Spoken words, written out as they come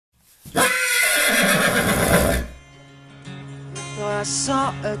I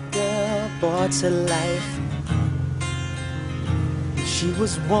saw a girl brought to life. She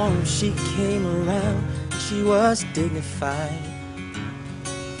was warm, she came around, she was dignified.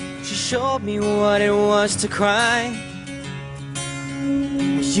 She showed me what it was to cry.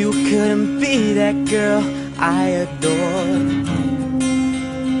 You couldn't be that girl I adored.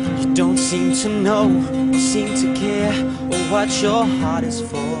 You don't seem to know, or seem to care, or what your heart is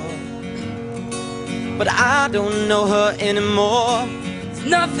for. But I don't know her anymore. There's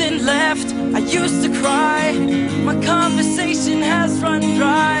nothing left, I used to cry. My conversation has run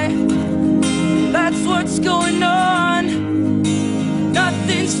dry. That's what's going on.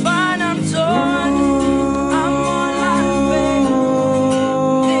 Nothing's fine, I'm torn. I'm more like pain.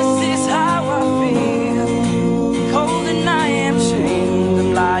 This is how I feel. Cold and I am shamed.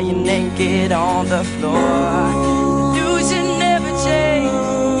 I'm lying naked on the floor. Illusion never changed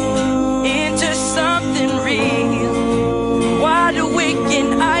into something real. Wide awake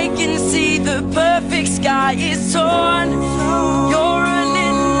and I can see the perfect sky is torn. You're a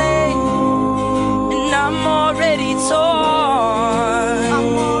little late and I'm already torn.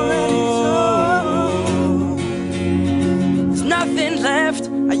 There's nothing left,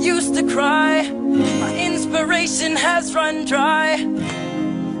 I used to cry. My inspiration has run dry.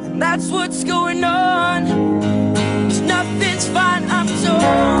 And that's what's going on. 'Cause nothing's fine, I'm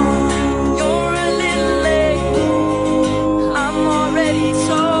torn.